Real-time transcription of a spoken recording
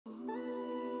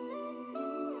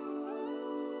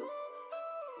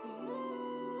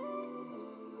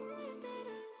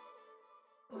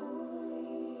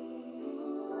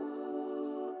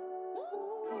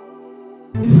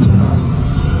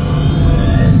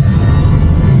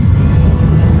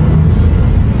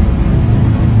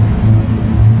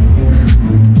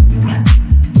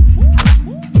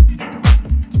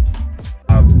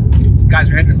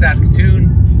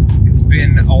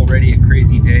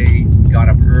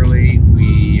early.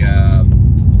 We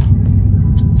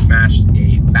smashed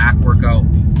a back workout.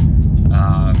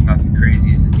 Nothing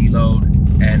crazy, as a deload.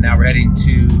 And now we're heading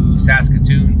to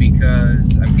Saskatoon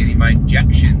because I'm getting my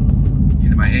injections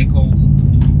into my ankles.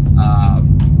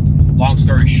 Long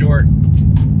story short,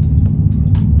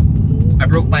 I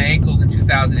broke my ankles in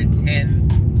 2010.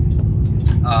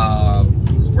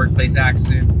 It was a workplace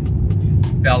accident.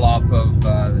 Fell off of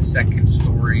the second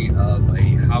story of a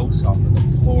house, off of the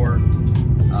floor.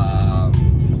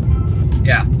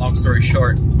 Yeah, long story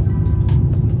short.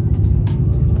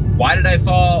 Why did I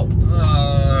fall?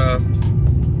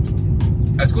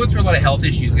 I was going through a lot of health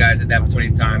issues, guys, at that point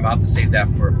in time. I'll have to save that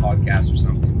for a podcast or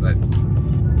something, but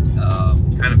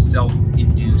kind of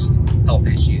self-induced health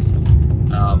issues.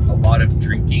 A lot of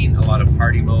drinking, a lot of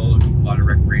party mode, a lot of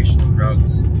recreational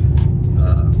drugs.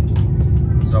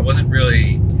 So I wasn't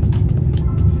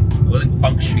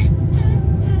functioning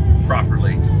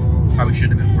properly. Probably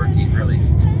shouldn't have been working, really.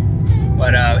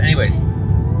 But anyways,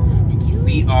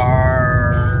 we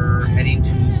are heading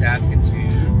to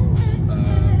Saskatoon.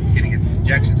 Gonna get these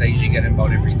injections. I usually get them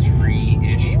about every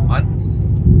 3-ish months.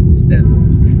 Instead,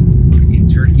 in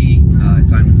Turkey, I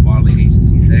signed with the bottling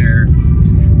agency there.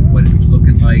 Just what it's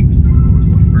looking like. We're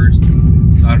going first.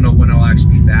 So I don't know when I'll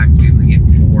actually be back to be able to get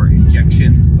more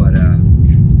injections, but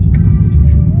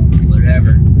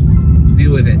whatever.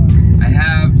 Deal with it. I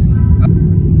have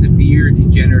severe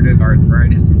degenerative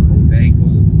arthritis in both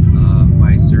ankles.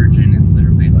 My surgeon is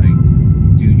literally like,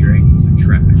 dude, your ankles are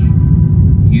trash.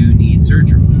 You need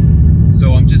surgery.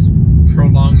 So I'm just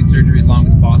prolonging surgery as long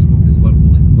as possible, because what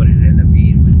it ended up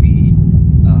being would be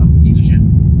fusion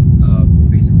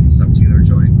of basically subtalar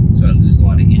joint. So I lose a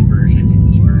lot of inversion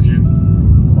and eversion,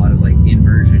 a lot of like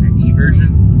inversion and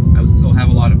eversion. I would still have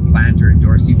a lot of plantar and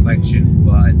dorsiflexion,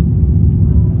 but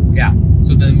yeah.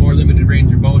 So then more limited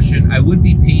range of motion. I would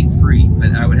be pain-free,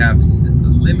 but I would have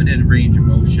limited range of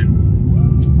motion,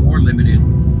 more limited,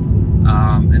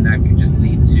 and that could just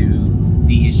lead to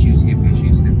knee issues, hip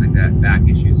issues, things like that, back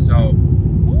issues. So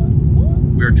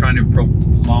we're trying to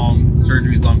prolong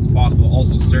surgery as long as possible.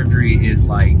 Also, surgery is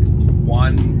like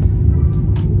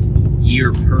 1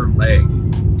 year per leg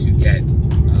to get,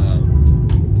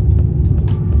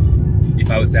 if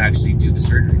I was to actually do the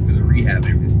surgery for the rehab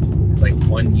and everything. It's like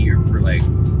 1 year per leg.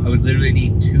 I would literally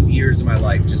need 2 years of my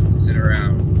life just to sit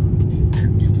around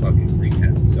and do fucking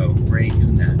rehab. So we ain't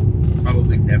doing that.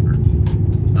 Probably never.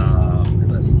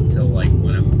 Unless until like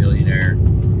when I'm a millionaire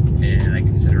and I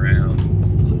can sit around,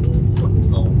 work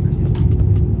from home,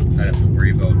 and not have to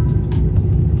worry about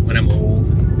when I'm old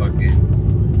and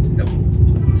fucking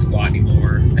don't squat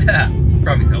anymore.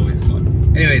 Probably always fun.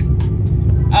 Anyways,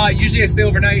 usually I stay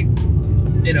overnight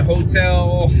in a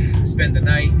hotel, spend the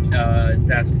night in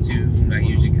Saskatoon. I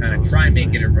usually kind of try and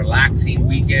make it a relaxing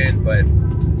weekend, but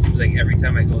it seems like every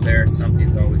time I go there,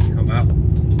 something's always come up.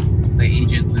 My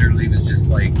agent literally was just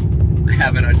like, I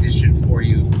have an audition for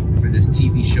you for this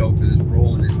TV show, for this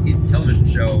role in this television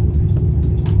show.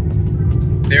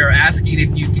 They're asking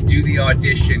if you could do the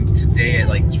audition today at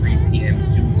like 3 p.m.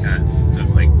 Zoom time.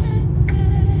 I'm like,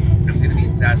 I'm going to be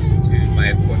in Saskatoon. My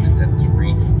appointment's at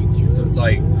 3. So it's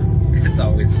like, it's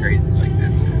always crazy like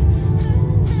this,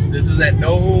 man. This is at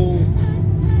no,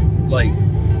 like,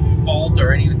 fault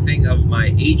or anything of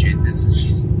my agent.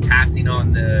 She's passing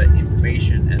on the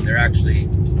information, and they're actually,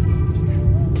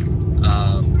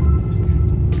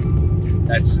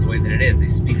 that's just the way that it is. They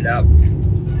speed it up.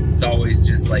 It's always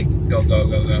just like, let's go, go,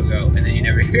 go, go, go, and then you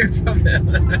never hear from them.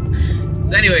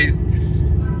 So anyways,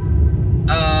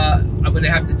 I'm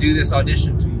gonna have to do this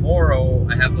audition tomorrow.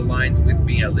 I have the lines with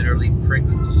me. I literally print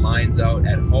the lines out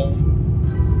at home.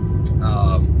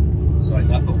 So I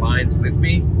got the lines with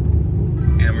me,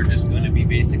 and we're just gonna be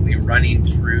basically running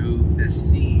through this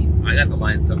scene. I got the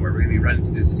lines somewhere. We're gonna be running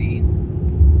through this scene,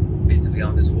 basically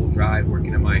on this whole drive,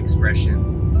 working on my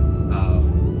expressions.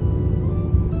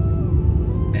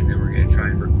 And then we're gonna try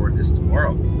and record this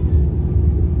tomorrow.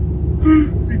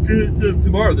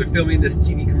 Tomorrow they're filming this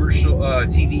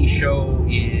TV show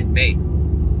in May.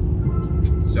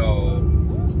 So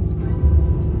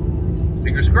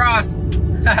fingers crossed.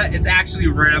 It's actually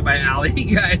right up my alley,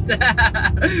 guys.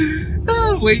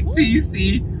 Wait till you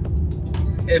see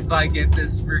if I get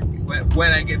this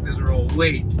when I get this role.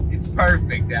 Wait, it's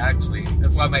perfect, actually.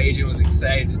 That's why my agent was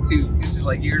excited too. She's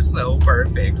like, "You're so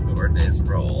perfect for this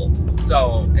role."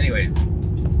 So, anyways,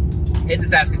 head to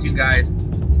Saskatoon, guys.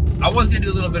 I was gonna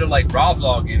do a little bit of like raw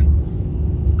vlogging,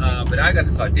 but I got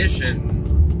this audition,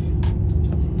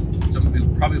 so I'm gonna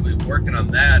be probably working on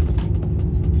that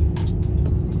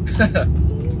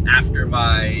after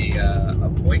my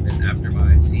appointment, after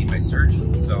seeing my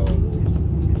surgeon. So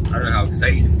I don't know how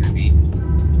exciting it's gonna be,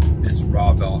 this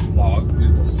raw vlog. We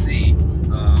will see.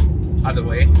 Either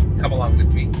way, come along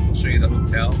with me. I'll show you the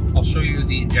hotel. I'll show you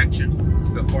the injection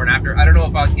before and after. I don't know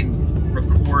if I can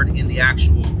record in the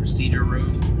actual procedure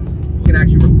room. We can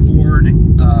actually record,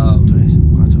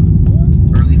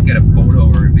 or at least get a photo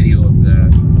or a video of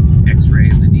the x-ray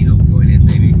of the needle going in,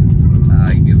 maybe.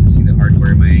 You'll be able to see the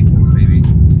hardware in my ankles, maybe.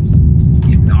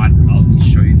 If not, I'll at least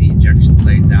show you the injection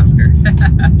sites after.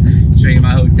 Show you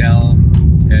my hotel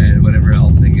and whatever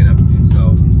else I get up to.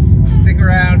 So stick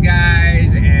around,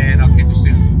 guys, and I'll catch you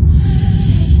soon.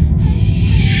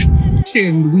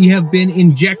 We have been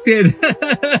injected.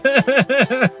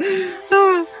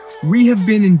 We have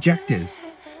been injected.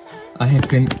 I have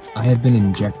been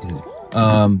injected.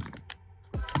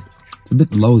 It's a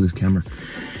bit low, this camera.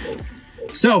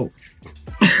 So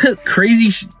crazy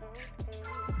shit.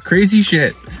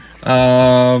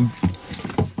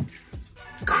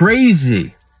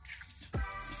 Crazy.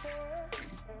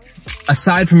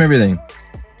 Aside from everything,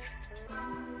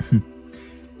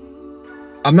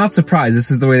 I'm not surprised. This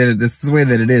is the way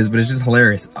that it is, but it's just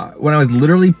hilarious. When I was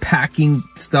literally packing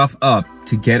stuff up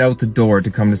to get out the door to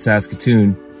come to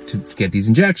Saskatoon to get these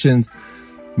injections,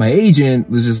 my agent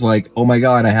was just like, "Oh my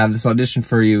God, I have this audition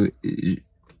for you."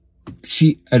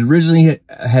 She originally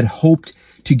had hoped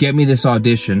to get me this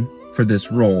audition for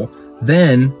this role,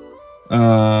 then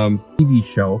TV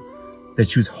show that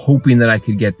she was hoping that I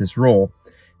could get this role.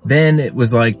 Then it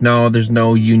was like, no, there's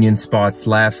no union spots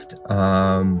left.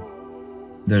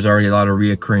 There's already a lot of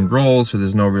reoccurring roles, so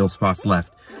there's no real spots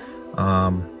left.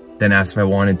 Then asked if I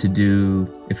wanted to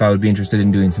if I would be interested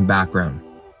in doing some background.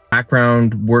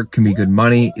 Background work can be good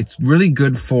money. It's really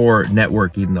good for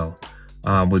networking though,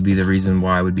 would be the reason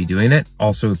why I would be doing it.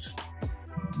 Also, it's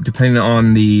depending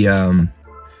on the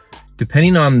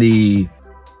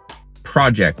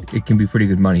project, it can be pretty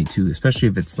good money too, especially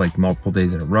if it's like multiple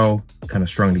days in a row, kind of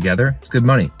strung together. It's good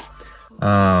money.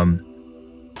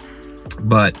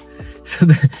 But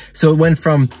so it went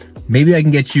from maybe I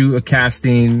can get you a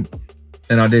casting,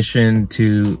 an audition,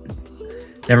 to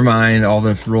never mind, all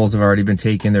the roles have already been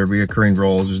taken. They're reoccurring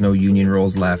roles. There's no union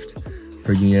roles left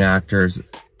for union actors.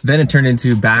 Then it turned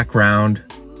into background.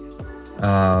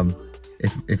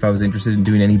 If I was interested in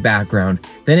doing any background,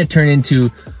 then it turned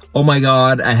into, oh my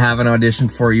God, I have an audition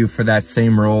for you for that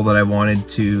same role that I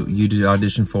wanted you to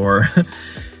audition for.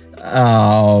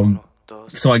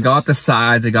 So I got the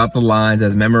sides, I got the lines, I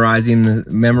was memorizing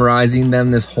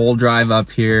them this whole drive up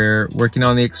here, working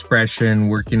on the expression,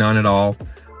 working on it all.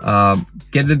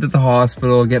 Get into the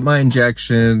hospital, get my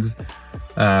injections.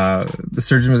 The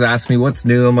surgeon was asking me what's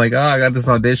new. I'm like, oh, I got this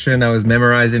audition. I was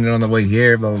memorizing it on the way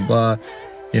here, blah, blah, blah.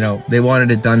 You know, they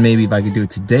wanted it done maybe if I could do it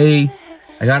today.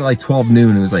 I got it like 12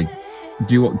 noon. It was like,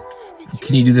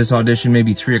 can you do this audition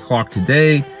maybe 3 o'clock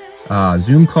today?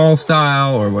 Zoom call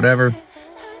style or whatever.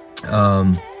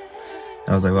 I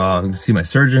was like, well, I can see my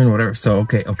surgeon, whatever. So,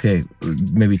 okay,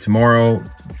 maybe tomorrow,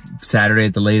 Saturday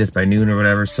at the latest by noon or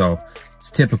whatever. So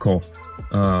it's typical.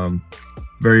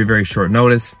 Very, very short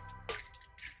notice.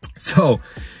 So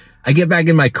I get back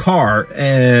in my car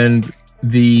and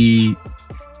the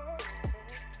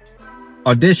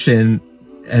audition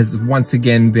has once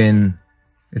again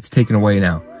it's taken away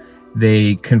now.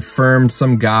 They confirmed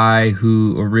some guy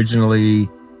who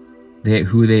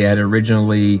they had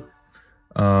originally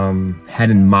had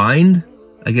in mind,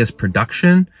 I guess,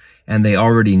 production, and they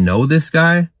already know this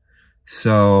guy.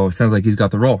 So it sounds like he's got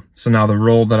the role. So now the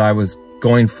role that I was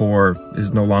going for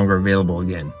is no longer available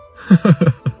again.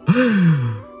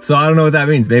 So I don't know what that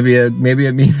means. Maybe it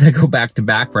means I go back to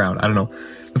background. I don't know.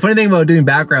 The funny thing about doing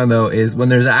background though is when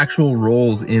there's actual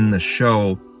roles in the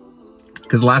show,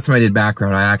 because last time I did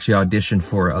background, I actually auditioned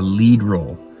for a lead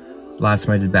role. Last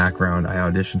time I did background, I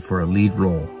auditioned for a lead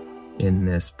role in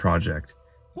this project.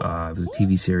 It was a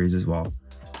TV series as well.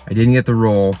 I didn't get the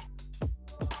role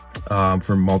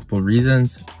for multiple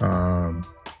reasons.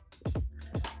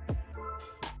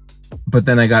 But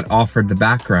then I got offered the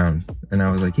background and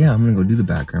I was like, yeah, I'm gonna go do the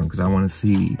background because I want to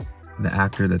see the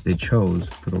actor that they chose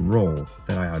for the role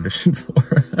that I auditioned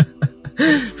for.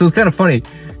 So it's kind of funny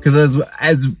because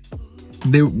as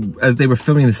they were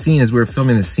filming the scene, as we were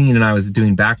filming the scene and I was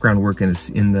doing background work in the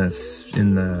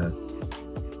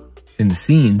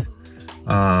scenes,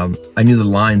 I knew the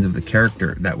lines of the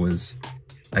character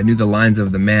I knew the lines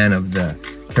of the man of the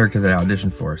character that I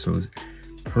auditioned for. So it was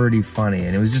pretty funny.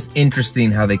 And it was just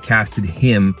interesting how they casted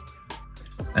him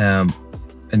and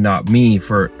not me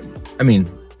for, I mean,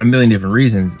 a million different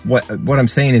reasons. What I'm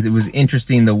saying is it was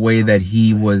interesting the way that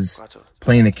he was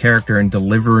playing the character and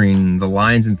delivering the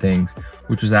lines and things,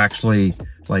 which was actually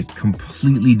like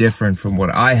completely different from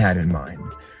what I had in mind.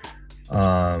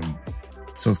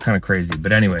 So it's kind of crazy.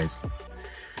 But anyways,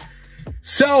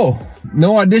 so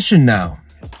no audition now.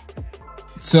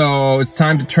 So it's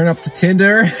time to turn up the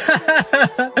Tinder.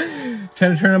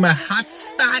 Time to turn on my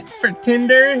hotspot for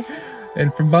Tinder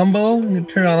and for Bumble. I'm gonna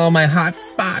turn on all my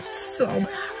hotspots,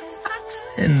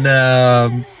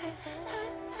 and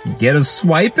get a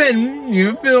swiping.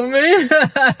 You feel me?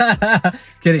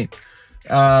 Kidding.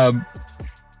 I'm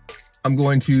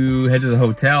going to head to the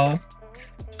hotel.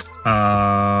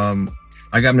 I'm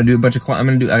gonna do a bunch of I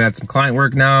got some client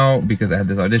work now because I had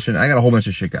this audition. I got a whole bunch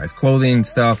of shit, guys. Clothing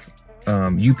stuff.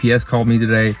 UPS called me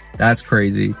today. That's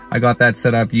crazy. I got that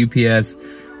set up. UPS,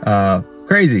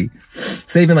 crazy.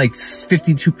 Saving like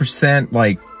 52%.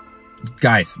 Like,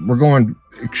 guys, we're going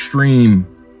extreme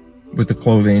with the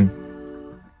clothing.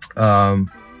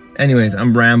 Anyways,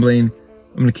 I'm rambling.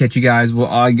 I'm gonna catch you guys.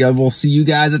 We'll see you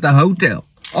guys at the hotel.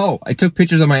 Oh, I took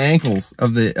pictures of my ankles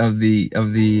of the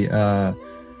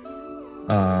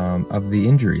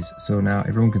injuries, so now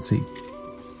everyone can see.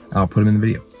 I'll put them in the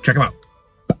video. Check them out.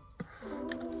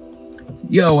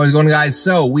 Yo, what's going on, guys?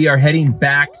 So we are heading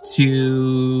back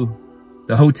to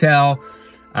the hotel.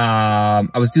 I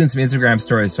was doing some Instagram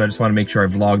stories, so I just want to make sure I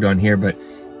vlogged on here, but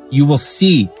you will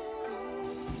see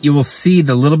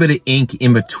the little bit of ink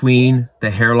in between the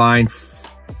hairline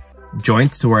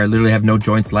joints to where I literally have no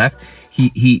joints left.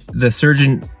 The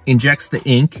surgeon injects the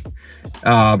ink,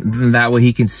 then that way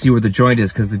he can see where the joint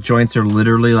is, because the joints are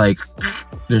literally like,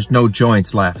 there's no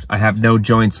joints left. I have no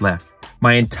joints left.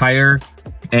 My entire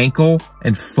ankle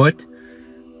and foot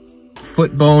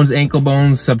bones, ankle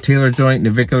bones, subtalar joint,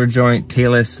 navicular joint,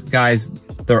 talus, guys,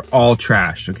 they're all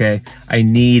trashed, okay? I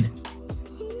need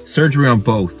surgery on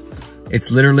both.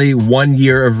 It's literally 1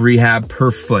 year of rehab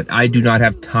per foot. I do not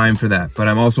have time for that, but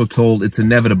I'm also told it's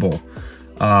inevitable.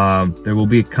 There will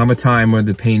come a time where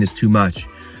the pain is too much,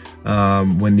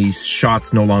 when these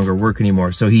shots no longer work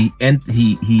anymore. So he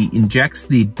injects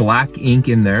the black ink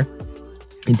in there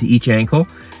into each ankle,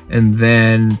 and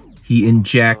then he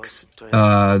injects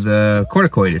the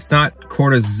corticoid. It's not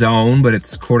cortisone, but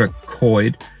it's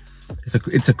corticoid.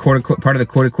 It's a part of the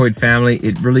corticoid family.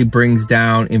 It really brings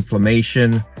down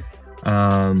inflammation.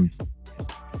 So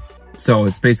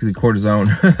it's basically cortisone.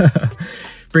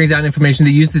 Brings down inflammation.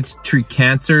 They use it to treat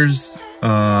cancers,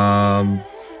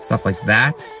 stuff like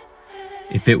that.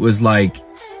 If it was like,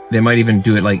 they might even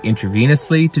do it like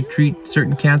intravenously to treat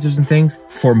certain cancers and things.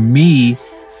 For me,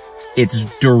 it's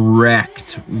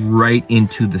direct right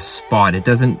into the spot. It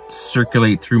doesn't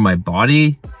circulate through my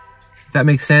body, if that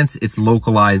makes sense. It's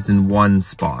localized in one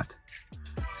spot.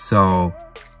 So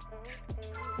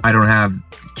I don't have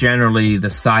generally the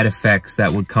side effects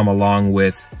that would come along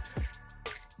with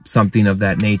something of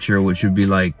that nature, which would be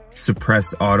like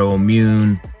suppressed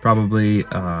autoimmune, probably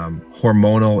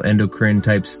hormonal endocrine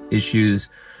types issues.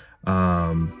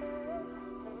 Yeah,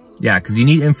 because you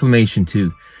need inflammation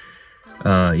too.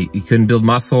 You couldn't build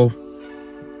muscle.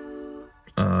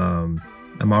 I'm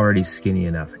already skinny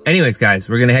enough. Anyways, guys,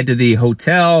 we're gonna head to the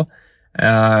hotel.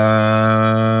 Come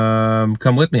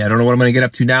with me. I don't know what I'm gonna get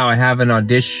up to now. I have an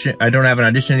audition. I don't have an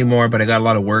audition anymore, but I got a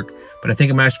lot of work. But I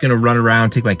think I'm actually gonna run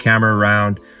around, take my camera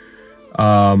around,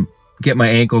 get my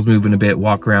ankles moving a bit,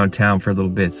 walk around town for a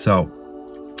little bit. So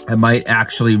I might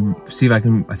actually see if I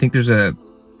can. I think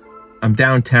I'm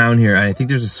downtown here, and I think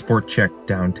there's a Sport Check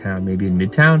downtown, maybe in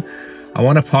Midtown. I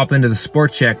want to pop into the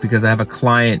Sport Check because I have a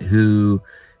client who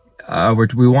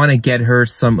we want to get her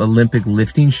some Olympic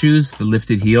lifting shoes, the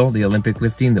lifted heel, the Olympic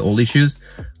lifting, the oldie shoes.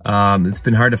 It's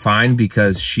been hard to find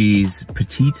because she's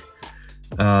petite,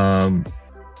 and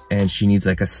she needs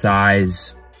like a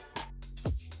size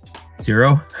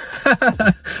 0.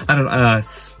 I don't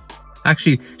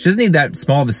actually, she doesn't need that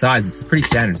small of a size. It's a pretty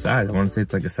standard size. I want to say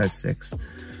it's like a size 6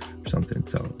 or something.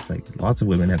 So it's like lots of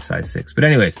women have size 6. But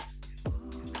anyways,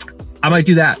 I might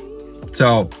do that.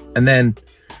 So, and then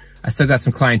I still got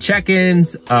some client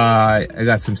check-ins. I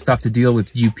got some stuff to deal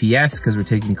with UPS because we're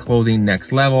taking clothing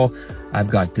next level. I've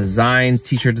got designs,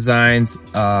 t-shirt designs.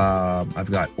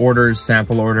 I've got orders,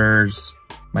 sample orders,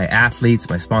 my athletes,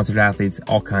 my sponsored athletes,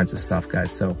 all kinds of stuff,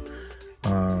 guys. So,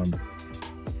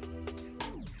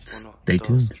 stay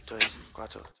tuned.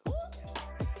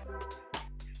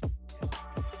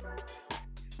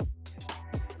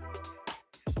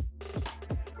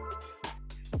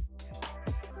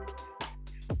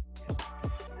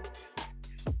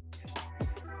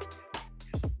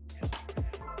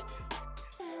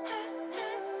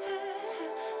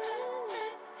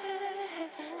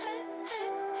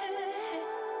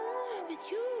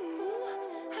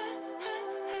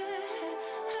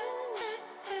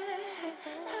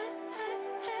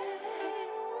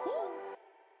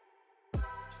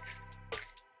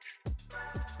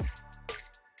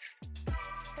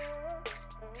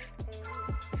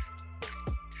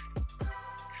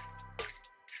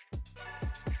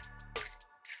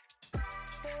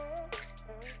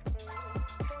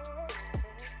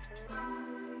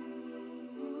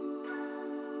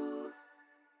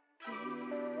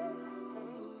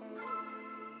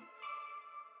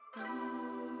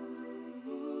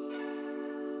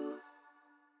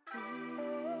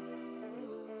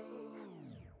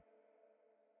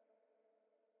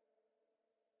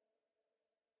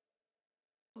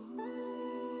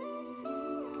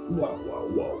 Whoa.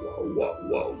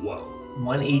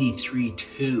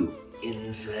 183.2.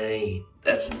 Insane.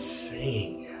 That's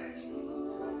insane, guys.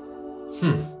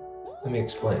 Let me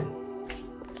explain.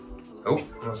 Oh,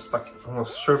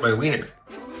 almost short my wiener.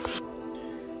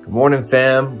 Good morning,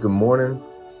 fam. Good morning.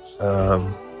 So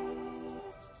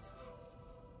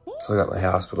I got my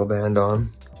hospital band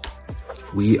on.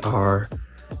 We are,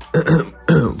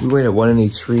 we wait at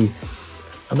 183.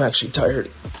 I'm actually tired.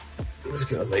 I'm just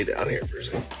gonna lay down here for a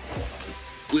second.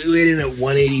 We waited at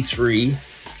 183.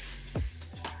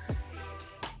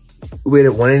 We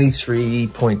waited at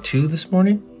 183.2 this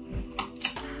morning,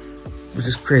 which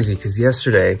is crazy because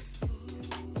yesterday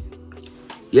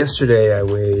I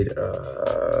weighed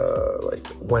like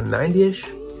 190-ish.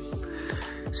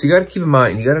 So you gotta keep in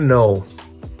mind, you gotta know.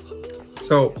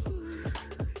 So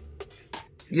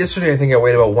yesterday I think I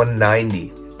weighed about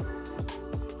 190.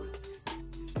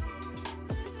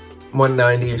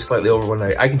 190 or slightly over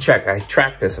 190. I can check. I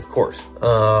track this, of course.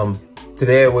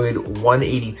 Today I weighed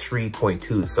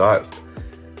 183.2.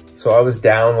 So I was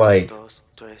down like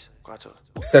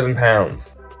 7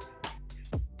 pounds.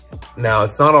 Now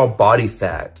it's not all body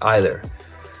fat either,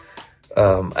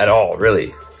 at all,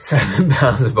 really. 7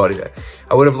 pounds of body fat.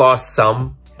 I would have lost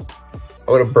some.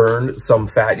 I would have burned some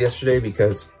fat yesterday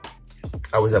because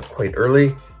I was up quite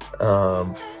early.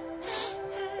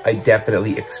 I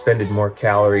definitely expended more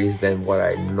calories than what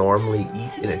I normally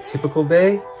eat in a typical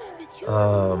day.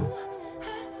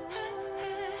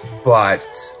 But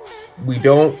we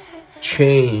don't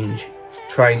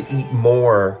try and eat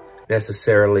more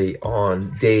necessarily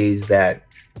on days that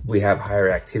we have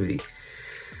higher activity.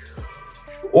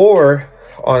 Or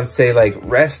on, say, like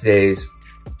rest days,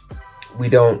 we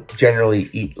don't generally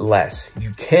eat less.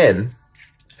 You can.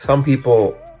 Some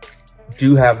people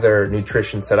do have their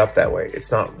nutrition set up that way.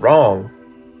 It's not wrong.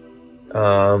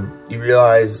 You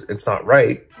realize it's not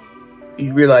right.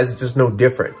 You realize it's just no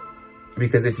different.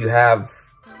 Because if you have,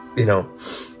 you know,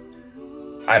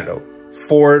 I don't know,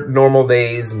 4 normal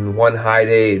days and 1 high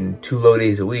day and 2 low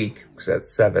days a week, because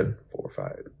that's 7, 4,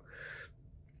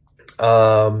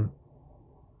 5.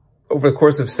 Over the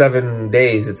course of 7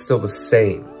 days, it's still the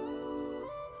same.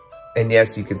 And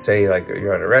yes, you could say like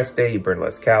you're on a rest day, you burn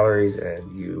less calories,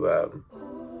 and you're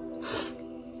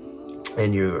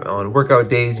on workout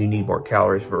days, you need more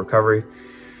calories for recovery.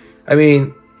 I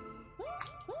mean,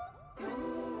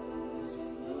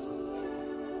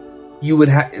 you would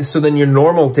have, so then your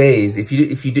normal days, if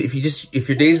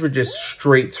your days were just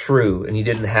straight through and you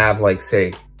didn't have like,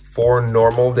 say, 4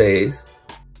 normal days,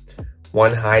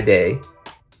 1 high day,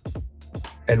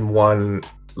 and 1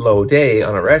 low day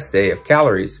on a rest day of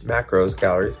calories, macros,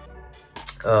 calories,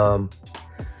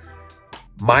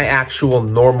 my actual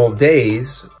normal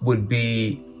days would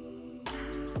be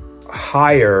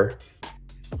higher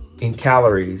in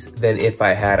calories than if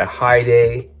I had a high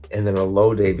day and then a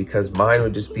low day, because mine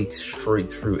would just be straight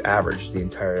through average the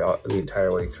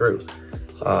entire way through.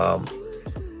 And,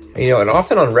 you know, and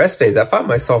often on rest days, I find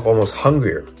myself almost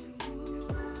hungrier.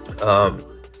 And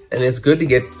it's good to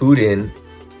get food in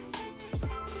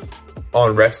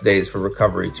on rest days for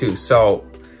recovery too. So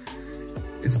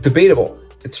it's debatable.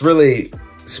 It's really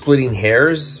splitting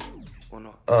hairs.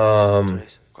 I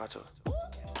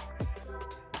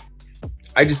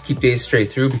just keep days straight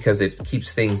through because it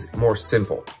keeps things more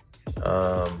simple.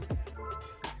 I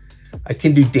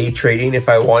can do day trading if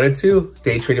I wanted to,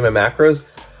 day trading my macros.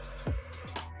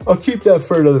 I'll keep that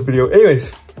for another video.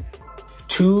 Anyways,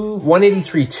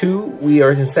 183.2. We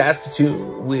are in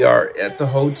Saskatoon. We are at the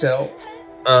hotel.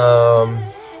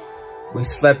 We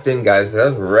slept in, guys, because I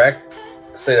was wrecked.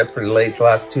 Stayed up pretty late the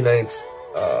last 2 nights.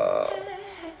 I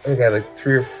think I had like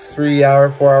 4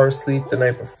 hours sleep the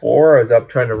night before. I was up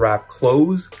trying to wrap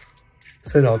clothes,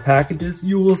 send out packages.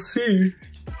 You will see.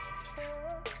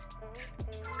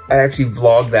 I actually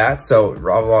vlogged that, so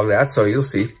raw vlogged that, so you'll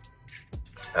see.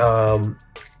 That'd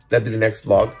be the next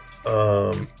vlog.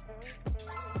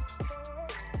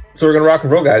 So we're gonna rock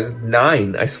and roll, guys. It's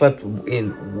 9. I slept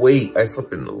in late,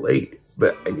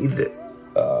 but I needed it.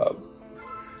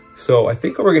 So I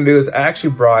think what we're gonna do is I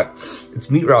actually brought, it's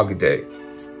meat rocket day,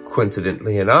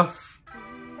 coincidentally enough.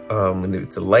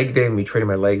 It's a leg day, and we training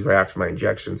my legs right after my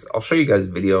injections. I'll show you guys a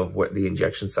video of what the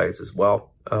injection sites as well.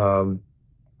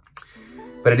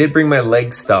 But I did bring my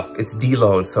leg stuff. It's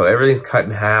deload, so everything's cut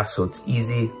in half, so it's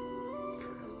easy.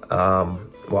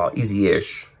 Well,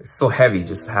 easy-ish. It's still heavy,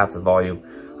 just half the volume.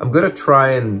 I'm gonna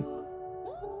try and,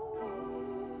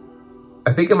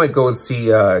 I think I might go and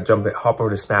see, hop over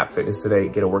to Snap Fitness today,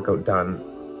 get a workout done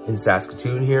in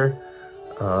Saskatoon here.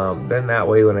 Then that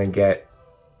way when I get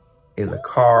in the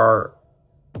car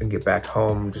and get back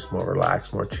home just more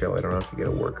relaxed, more chill. I don't have to get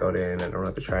a workout in. I don't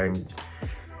have to try and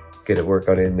get a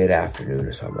workout in mid-afternoon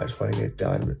or something. I just want to get it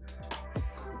done.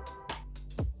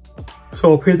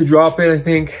 So I'll pay the drop in, I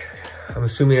think. I'm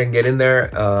assuming I can get in there.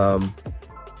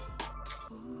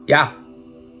 Yeah,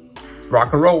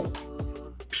 rock and roll.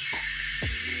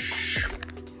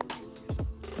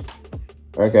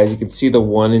 All right, guys, you can see the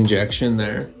one injection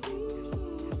there.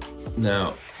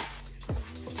 Now,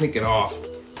 I'll take it off.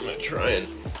 I'm gonna try and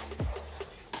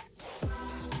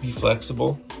be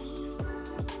flexible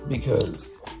because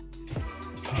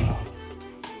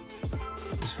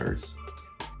this hurts.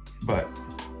 But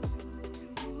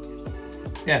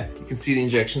yeah, you can see the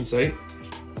injection site.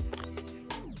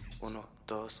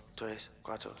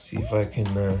 See if I can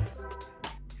a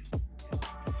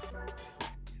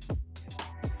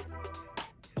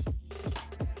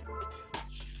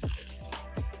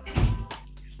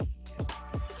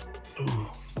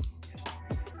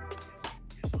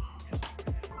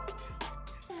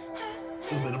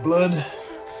little bit of blood.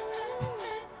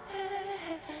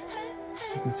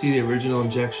 You can see the original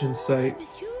injection site.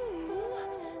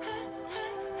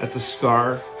 That's a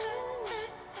scar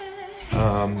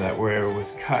that where it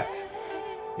was cut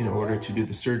in order to do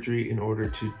the surgery, in order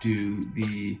to do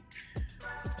the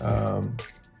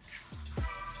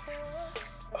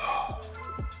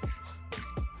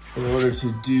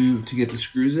to get the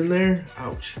screws in there.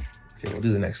 Ouch. Okay, we'll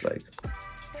do the next leg.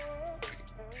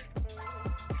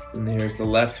 And there's the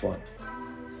left one.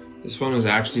 This one was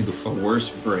actually a worse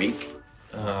break.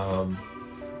 Let's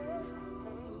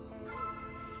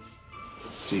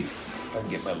see if I can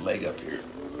get my leg up here.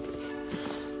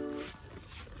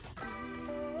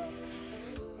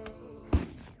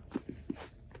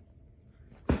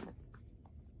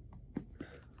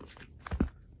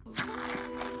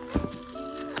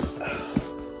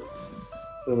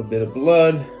 A little bit of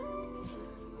blood.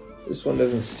 This one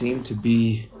doesn't seem to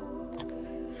be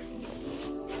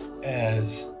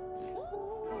as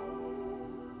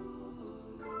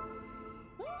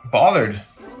bothered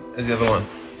as the other one.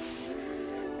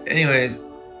 Anyways,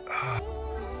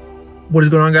 what is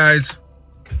going on, guys?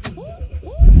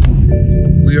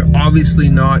 We are obviously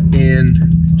not in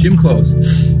gym clothes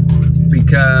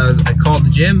because I called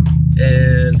the gym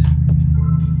and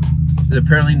there's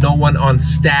apparently no one on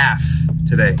staff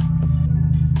today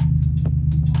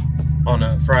on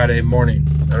a Friday morning.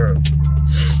 I don't know.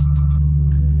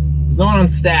 There's no one on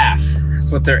staff.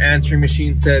 That's what their answering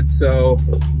machine said. So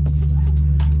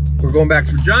we're going back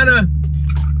to Regina.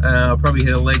 I'll probably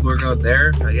hit a leg workout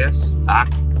there, I guess.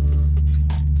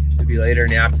 Maybe later in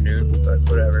the afternoon, but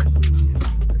whatever.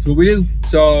 That's what we do.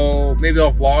 So maybe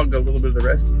I'll vlog a little bit of the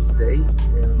rest of this day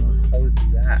and I'll call it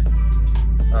that.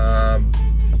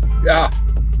 Yeah.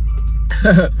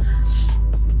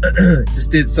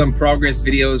 Just did some progress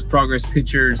videos, progress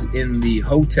pictures in the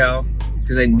hotel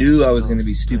because I knew I was going to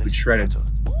be stupid shredded.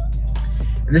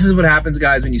 And this is what happens,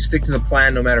 guys, when you stick to the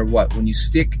plan no matter what. When you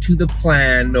stick to the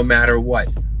plan no matter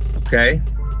what, okay?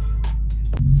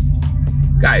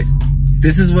 Guys,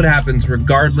 this is what happens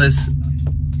regardless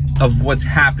of what's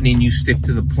happening, you stick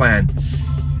to the plan.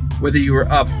 Whether you were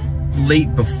up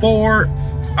late before,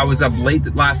 I was up late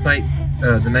last night,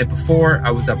 the night before,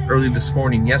 I was up early this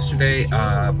morning yesterday,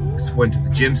 went to the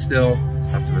gym still,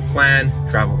 stuck to the plan,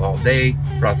 traveled all day,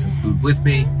 brought some food with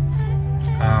me,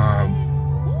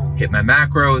 hit my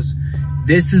macros.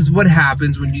 This is what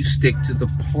happens when you stick to the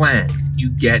plan. You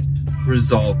get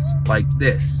results like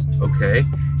this, okay?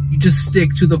 You just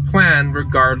stick to the plan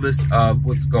regardless of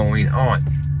what's going on,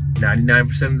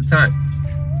 99% of the time.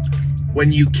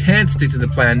 When you can't stick to the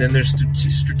plan, then there's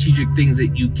strategic things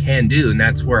that you can do, and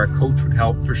that's where a coach would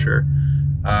help for sure,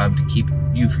 to keep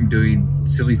you from doing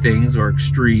silly things or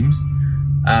extremes.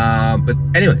 But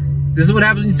anyways, this is what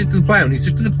happens when you stick to the plan. When you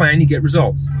stick to the plan, you get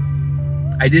results.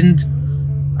 I didn't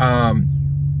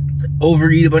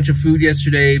overeat a bunch of food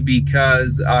yesterday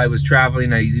because I was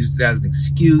traveling. I used it as an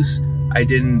excuse. I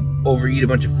didn't overeat a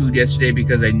bunch of food yesterday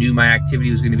because I knew my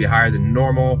activity was going to be higher than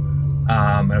normal.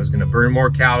 And I was going to burn more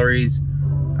calories.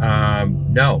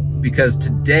 No, because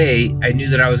today I knew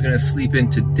that I was going to sleep in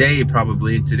today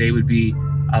probably, and today would be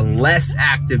a less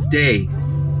active day,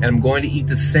 and I'm going to eat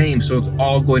the same, so it's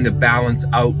all going to balance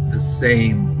out the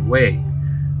same way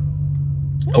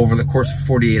over the course of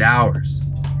 48 hours.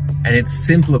 And it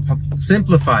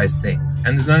simplifies things,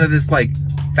 and there's none of this like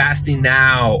fasting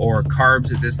now or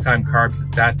carbs at this time, carbs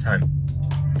at that time.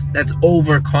 That's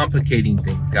overcomplicating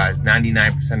things, guys,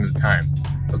 99% of the time,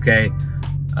 okay?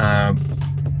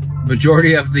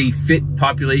 Majority of the fit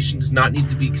population does not need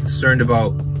to be concerned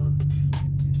about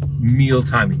meal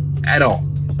timing at all,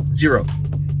 zero.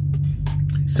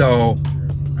 So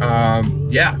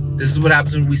yeah, this is what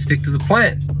happens when we stick to the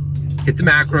plan. Hit the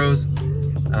macros,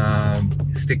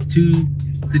 stick to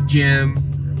the gym,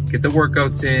 get the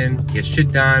workouts in, get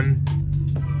shit done,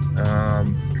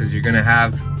 because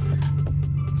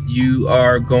you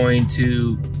are going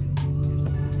to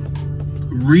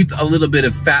reap a little bit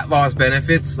of fat loss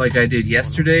benefits like I did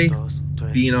yesterday,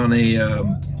 being on a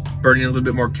burning a little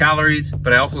bit more calories,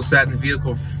 but I also sat in the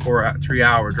vehicle for a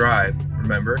 3-hour drive,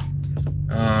 remember?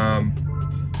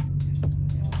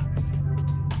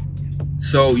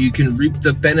 So you can reap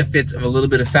the benefits of a little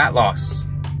bit of fat loss.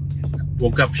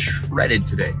 Woke up shredded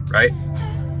today, right?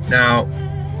 Now,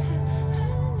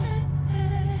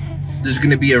 there's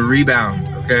gonna be a rebound,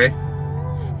 okay?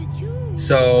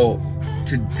 So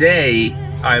today,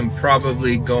 I'm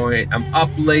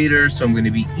up later, so I'm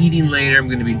gonna be eating later, I'm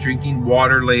gonna be drinking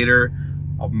water later.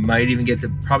 I might even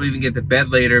probably even get to bed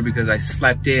later because I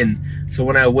slept in. So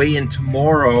when I weigh in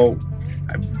tomorrow,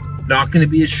 I'm not gonna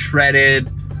be as shredded.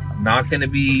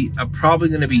 I'm probably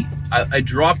gonna be, I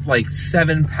dropped like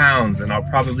 7 pounds, and I'll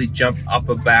probably jump up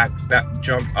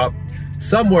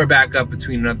somewhere back up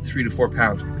between another 3 to 4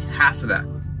 pounds, maybe half of that.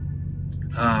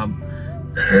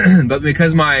 But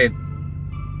because my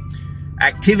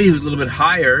activity was a little bit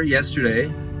higher yesterday,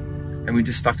 and we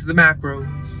just stuck to the macros,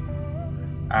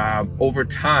 over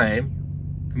time,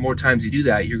 the more times you do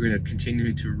that, you're gonna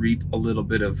continue to reap a little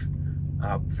bit of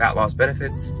fat loss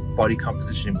benefits, body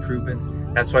composition improvements.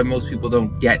 That's why most people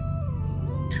don't get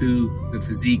to the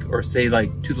physique, or say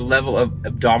like to the level of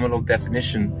abdominal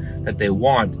definition that they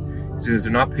want, is because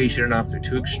they're not patient enough, they're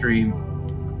too extreme,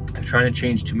 they're trying to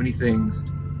change too many things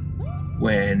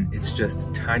when it's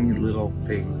just tiny little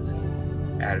things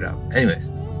added up. Anyways,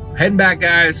 heading back,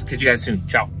 guys. Catch you guys soon.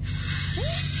 Ciao.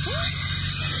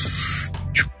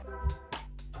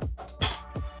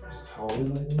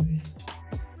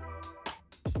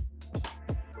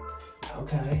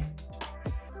 Okay.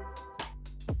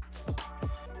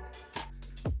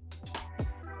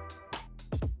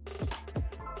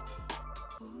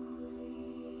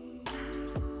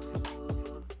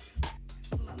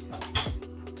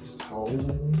 Just hold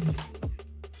it.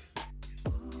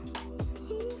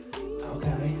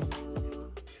 Okay.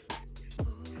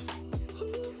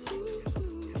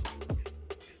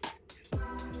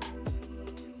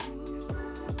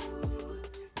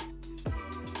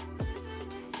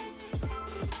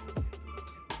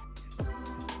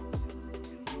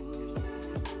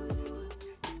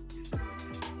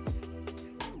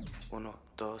 Uno,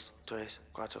 dos, tres,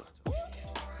 cuatro.